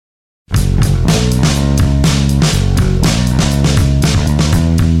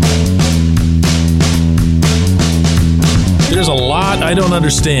a lot I don't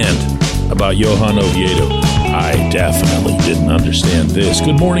understand about Johan Oviedo. I definitely didn't understand this.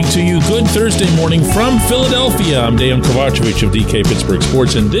 Good morning to you. Good Thursday morning from Philadelphia. I'm Dejan Kovacevic of DK Pittsburgh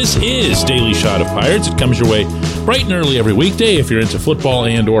Sports, and this is Daily Shot of Pirates. It comes your way bright and early every weekday. If you're into football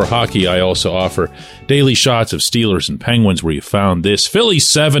and or hockey, I also offer daily shots of Steelers and Penguins where you found this. Philly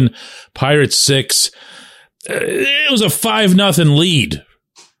 7, Pirates 6. It was a 5-0 lead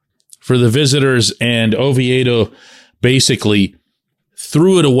for the visitors, and Oviedo basically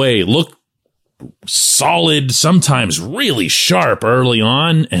threw it away. Looked solid, sometimes really sharp early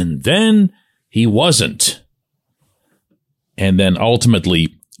on, and then he wasn't. And then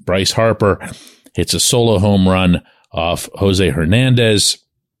ultimately, Bryce Harper hits a solo home run off Jose Hernandez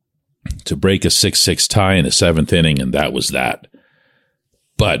to break a 6-6 tie in the 7th inning, and that was that.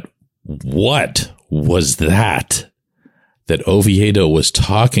 But what was that Oviedo was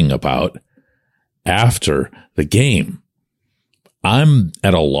talking about after the game? I'm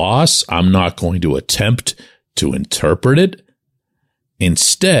at a loss. I'm not going to attempt to interpret it.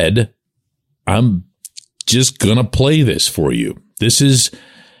 Instead, I'm just going to play this for you. This is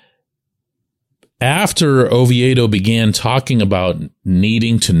after Oviedo began talking about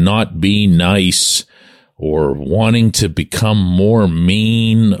needing to not be nice or wanting to become more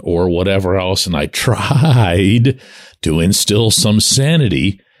mean or whatever else. And I tried to instill some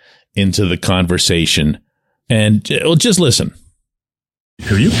sanity into the conversation. And just listen.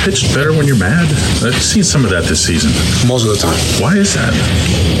 Have you pitched better when you're mad? I've seen some of that this season. Most of the time. Why is that?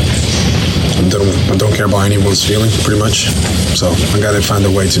 I don't care about anyone's feelings, pretty much. So I got to find a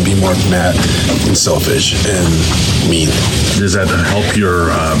way to be more mad and selfish and mean. Does that help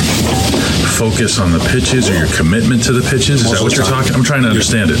your focus on the pitches or your commitment to the pitches? Is that what you're talking? I'm trying to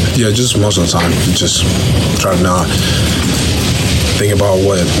understand it. Yeah, just most of the time. Just try to not think about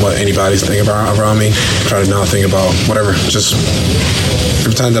what anybody's thinking about around me. Try to not think about whatever. Just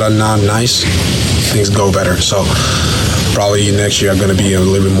every time that I'm not nice, things go better. So probably next year I'm going to be a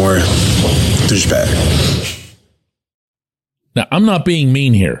little bit more douchebag. Now, I'm not being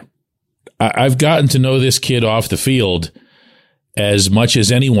mean here. I've gotten to know this kid off the field as much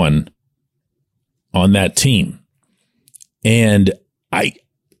as anyone on that team. And I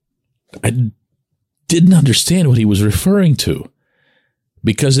didn't understand what he was referring to,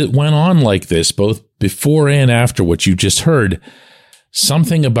 because it went on like this both before and after what you just heard.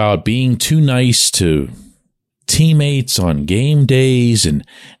 Something about being too nice to teammates on game days and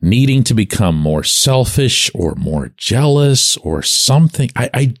needing to become more selfish or more jealous or something.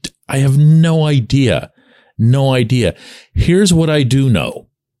 I have no idea. No idea. Here's what I do know.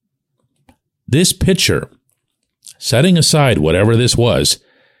 This pitcher, setting aside whatever this was,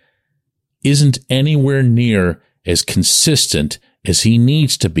 isn't anywhere near as consistent as he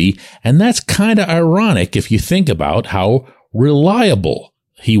needs to be. And that's kind of ironic if you think about how reliable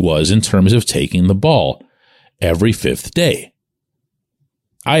he was in terms of taking the ball every 5th day.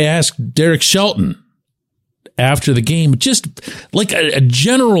 I asked Derek Shelton after the game, just like a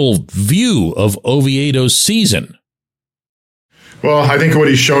general view of Oviedo's season. Well, I think what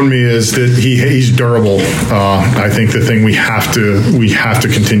he's shown me is that he's durable. I think the thing we have to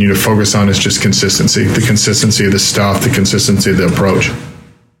continue to focus on is just consistency, the consistency of the stuff, the consistency of the approach.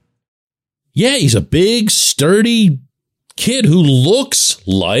 Yeah, he's a big, sturdy kid who looks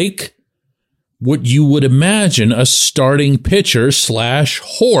like what you would imagine a starting pitcher /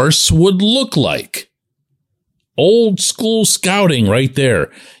 horse would look like. Old school scouting right there.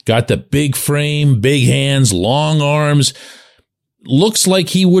 Got the big frame, big hands, long arms. Looks like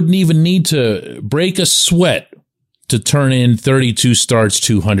he wouldn't even need to break a sweat to turn in 32 starts,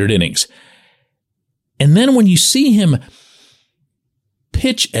 200 innings. And then when you see him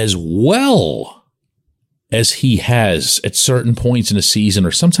pitch as well as he has at certain points in a season,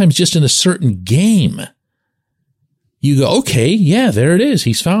 or sometimes just in a certain game, you go, okay, yeah, there it is.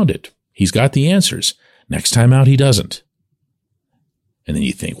 He's found it. He's got the answers. Next time out, he doesn't. And then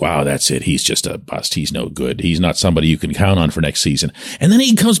you think, wow, that's it. He's just a bust. He's no good. He's not somebody you can count on for next season. And then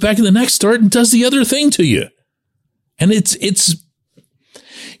he comes back in the next start and does the other thing to you. And it's,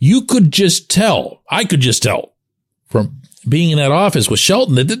 you could just tell, I could just tell from being in that office with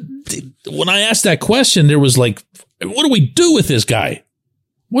Shelton that when I asked that question, there was like, what do we do with this guy?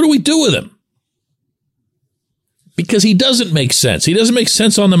 What do we do with him? Because he doesn't make sense. He doesn't make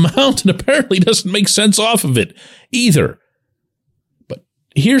sense on the mound, and apparently doesn't make sense off of it either. But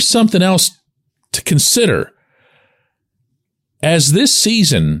here's something else to consider. As this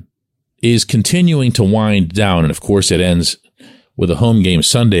season is continuing to wind down, and of course it ends with a home game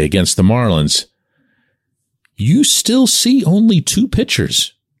Sunday against the Marlins, you still see only 2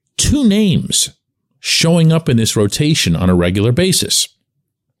 pitchers, 2 names showing up in this rotation on a regular basis.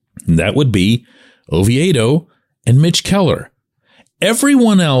 And that would be Oviedo and Mitch Keller.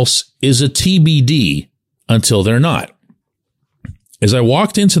 Everyone else is a TBD until they're not. As I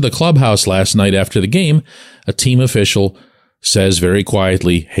walked into the clubhouse last night after the game, a team official says very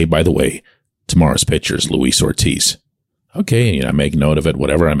quietly, hey, by the way, tomorrow's pitcher is Luis Ortiz. Okay, I make note of it,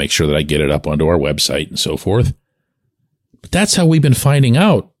 whatever. I make sure that I get it up onto our website and so forth. But that's how we've been finding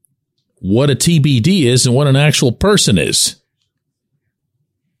out what a TBD is and what an actual person is.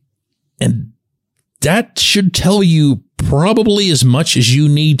 And that should tell you probably as much as you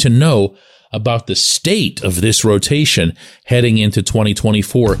need to know about the state of this rotation heading into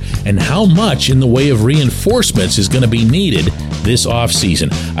 2024 and how much in the way of reinforcements is going to be needed this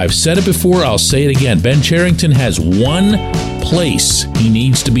offseason. I've said it before, I'll say it again. Ben Cherington has one place he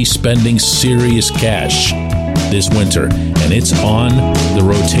needs to be spending serious cash this winter, and it's on the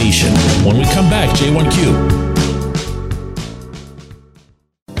rotation. When we come back, J1Q.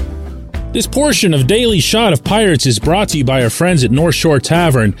 This portion of Daily Shot of Pirates is brought to you by our friends at North Shore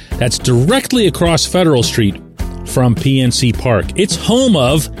Tavern that's directly across Federal Street from PNC Park. It's home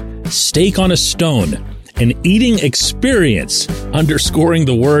of Steak on a Stone, an eating experience, underscoring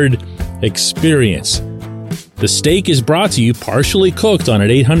the word experience. The steak is brought to you partially cooked on an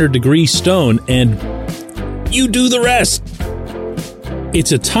 800-degree stone, and you do the rest.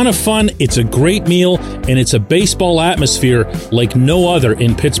 It's a ton of fun, it's a great meal, and it's a baseball atmosphere like no other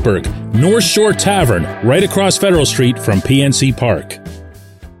in Pittsburgh. North Shore Tavern, right across Federal Street from PNC Park.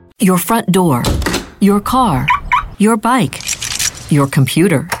 Your front door, your car, your bike, your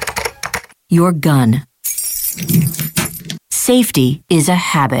computer, your gun. Safety is a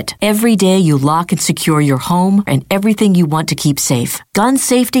habit. Every day you lock and secure your home and everything you want to keep safe. Gun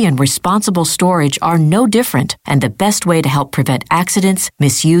safety and responsible storage are no different and the best way to help prevent accidents,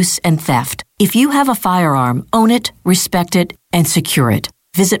 misuse, and theft. If you have a firearm, own it, respect it, and secure it.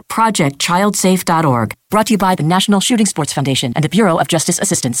 Visit ProjectChildSafe.org. Brought to you by the National Shooting Sports Foundation and the Bureau of Justice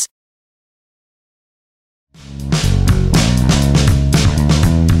Assistance.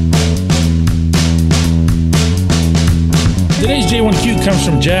 Today's J1Q comes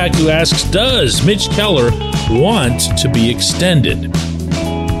from Jack, who asks, does Mitch Keller want to be extended?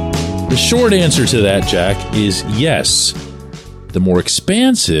 The short answer to that, Jack, is yes. The more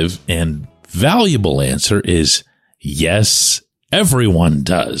expansive and valuable answer is yes, everyone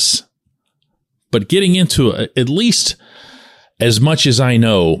does. But getting into at least as much as I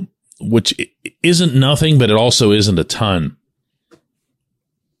know, which isn't nothing, but it also isn't a ton,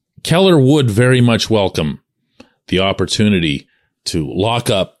 Keller would very much welcome the opportunity to lock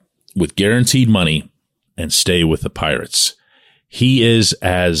up with guaranteed money and stay with the Pirates. He is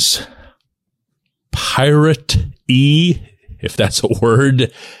as pirate-y, if that's a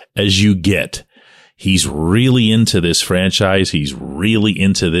word, as you get. He's really into this franchise. He's really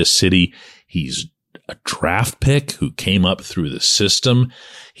into this city. He's a draft pick who came up through the system.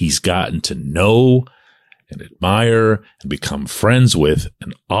 He's gotten to know and admire and become friends with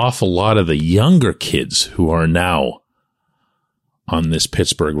an awful lot of the younger kids who are now on this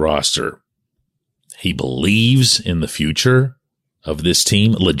Pittsburgh roster. He believes in the future of this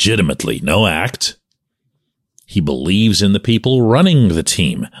team legitimately, no act. He believes in the people running the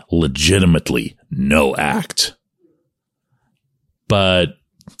team legitimately, no act. But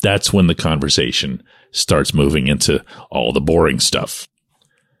that's when the conversation starts moving into all the boring stuff.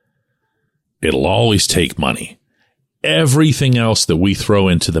 It'll always take money. Everything else that we throw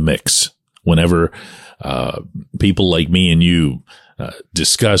into the mix, whenever people like me and you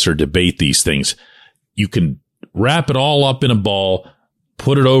discuss or debate these things, you can wrap it all up in a ball,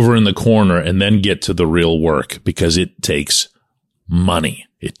 put it over in the corner, and then get to the real work, because it takes money.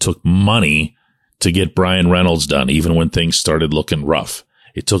 It took money to get Brian Reynolds done, even when things started looking rough.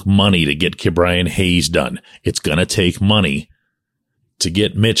 It took money to get Brian Hayes done. It's going to take money to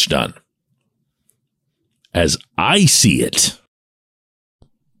get Mitch done. As I see it,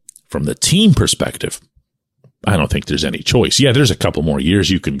 from the team perspective, I don't think there's any choice. Yeah, there's a couple more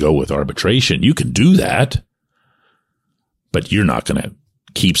years you can go with arbitration. You can do that. But you're not going to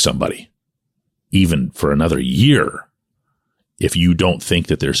keep somebody, even for another year, if you don't think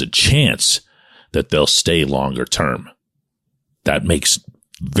that there's a chance that they'll stay longer term. That makes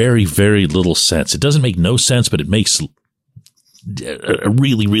very, very little sense. It doesn't make no sense, but it makes a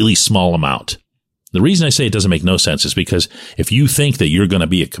really, really small amount. The reason I say it doesn't make no sense is because if you think that you're going to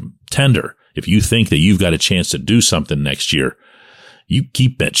be a contender, if you think that you've got a chance to do something next year, you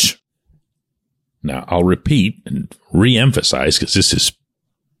keep Mitch. Now, I'll repeat and re-emphasize, because this is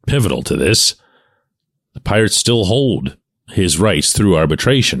pivotal to this. The Pirates still hold his rights through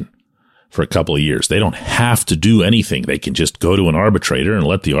arbitration for a couple of years. They don't have to do anything. They can just go to an arbitrator and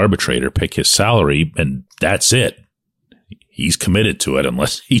let the arbitrator pick his salary, and that's it. He's committed to it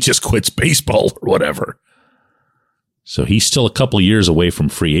unless he just quits baseball or whatever. So he's still a couple of years away from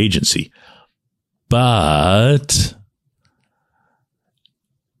free agency. But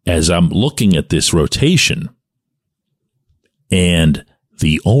as I'm looking at this rotation, and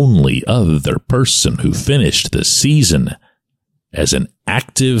the only other person who finished the season as an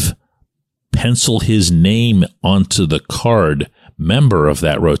active pencil his name onto the card member of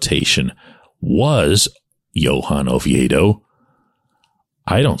that rotation was Johan Oviedo,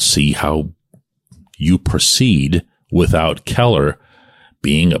 I don't see how you proceed without Keller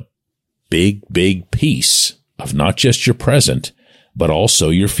being a big, big piece of not just your present, but also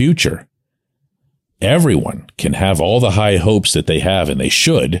your future. Everyone can have all the high hopes that they have, and they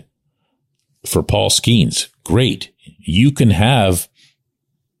should, for Paul Skeens. Great. You can have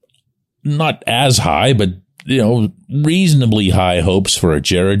not as high, but, reasonably high hopes for a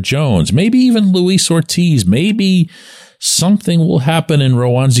Jared Jones, maybe even Luis Ortiz. Maybe something will happen and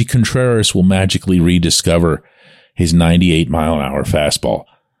Roansy Contreras will magically rediscover his 98-mile-an-hour fastball.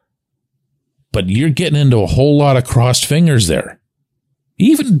 But you're getting into a whole lot of crossed fingers there,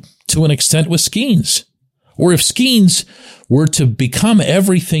 even to an extent with Skeens. Or if Skeens were to become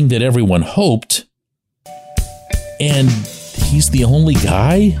everything that everyone hoped, and he's the only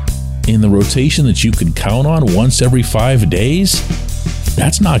guy in the rotation that you can count on once every 5 days,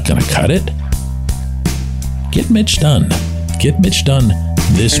 that's not going to cut it. Get Mitch done. Get Mitch done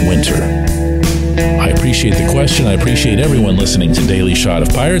this winter. I appreciate the question. I appreciate everyone listening to Daily Shot of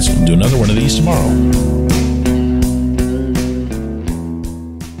Pirates. We'll do another one of these tomorrow.